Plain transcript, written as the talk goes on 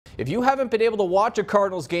If you haven't been able to watch a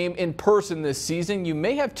Cardinals game in person this season, you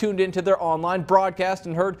may have tuned into their online broadcast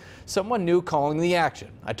and heard someone new calling the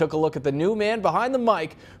action. I took a look at the new man behind the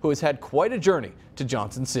mic who has had quite a journey to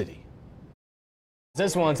Johnson City.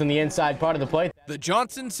 This one's in the inside part of the plate. The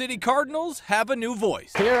Johnson City Cardinals have a new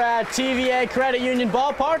voice. Here at TVA Credit Union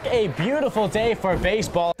Ballpark, a beautiful day for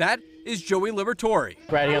baseball. That is Joey Liberatore.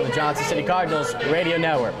 Right here on the Johnson City Cardinals Radio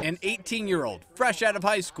Network. An 18-year-old, fresh out of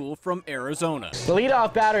high school from Arizona. The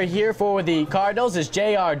leadoff batter here for the Cardinals is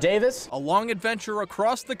J.R. Davis. A long adventure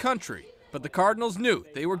across the country, but the Cardinals knew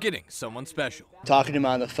they were getting someone special. Talking to him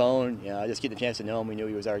on the phone, just getting a chance to know him, we knew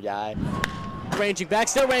he was our guy. Ranging back,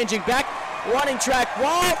 still ranging back. Running track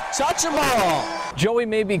wall, touch them all. Joey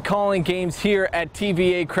may be calling games here at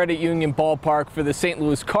TVA Credit Union Ballpark for the St.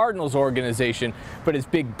 Louis Cardinals organization, but his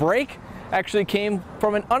big break actually came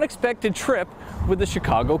from an unexpected trip with the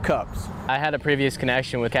Chicago Cubs. I had a previous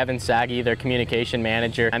connection with Kevin Saggy, their communication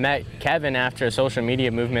manager. I met Kevin after a social media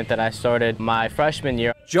movement that I started my freshman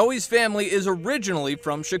year. Joey's family is originally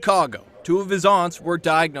from Chicago. Two of his aunts were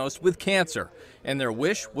diagnosed with cancer, and their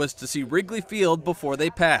wish was to see Wrigley Field before they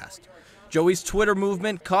passed. Joey's Twitter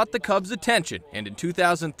movement caught the Cubs' attention, and in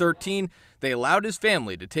 2013, they allowed his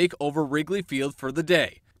family to take over Wrigley Field for the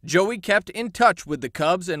day. Joey kept in touch with the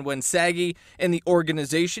Cubs, and when Saggy and the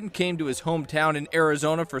organization came to his hometown in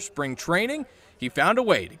Arizona for spring training, he found a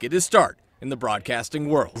way to get his start in the broadcasting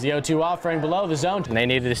world. The 0-2 offering below the zone. And they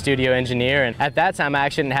needed a studio engineer, and at that time I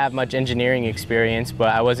actually didn't have much engineering experience, but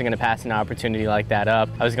I wasn't going to pass an opportunity like that up.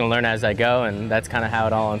 I was going to learn as I go, and that's kind of how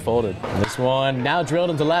it all unfolded. This one now drilled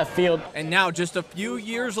into left field. And now, just a few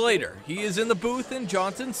years later, he is in the booth in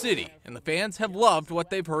Johnson City, and the fans have loved what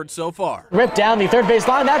they've heard so far. Ripped down the third base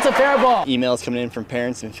line, that's a fair ball. Emails coming in from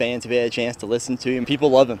parents and fans who had a chance to listen to him. People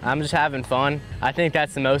love him. I'm just having fun. I think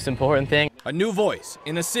that's the most important thing. A new voice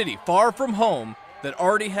in a city far from home that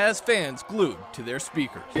already has fans glued to their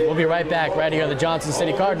speakers. We'll be right back right here on the Johnson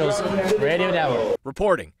City Cardinals Radio Network.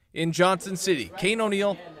 Reporting in Johnson City, Kane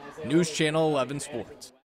O'Neill, News Channel 11 Sports.